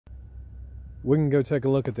We can go take a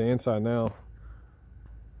look at the inside now.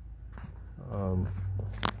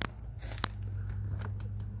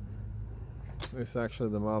 It's actually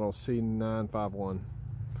the model C951.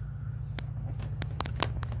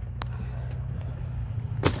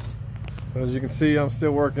 But as you can see, I'm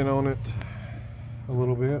still working on it a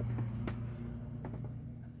little bit.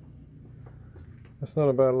 That's not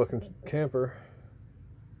a bad looking camper.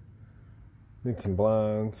 Need some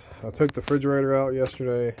blinds. I took the refrigerator out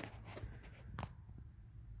yesterday.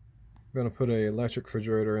 I'm gonna put an electric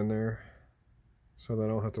refrigerator in there so that I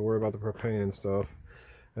don't have to worry about the propane and stuff.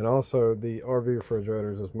 And also the RV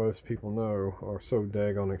refrigerators, as most people know, are so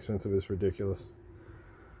daggone expensive, it's ridiculous.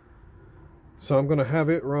 So I'm gonna have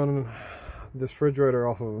it running this refrigerator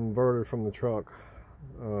off of an inverter from the truck.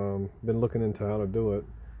 Been looking into how to do it.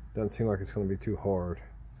 Doesn't seem like it's gonna be too hard.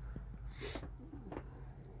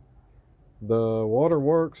 The water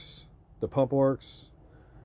works, the pump works.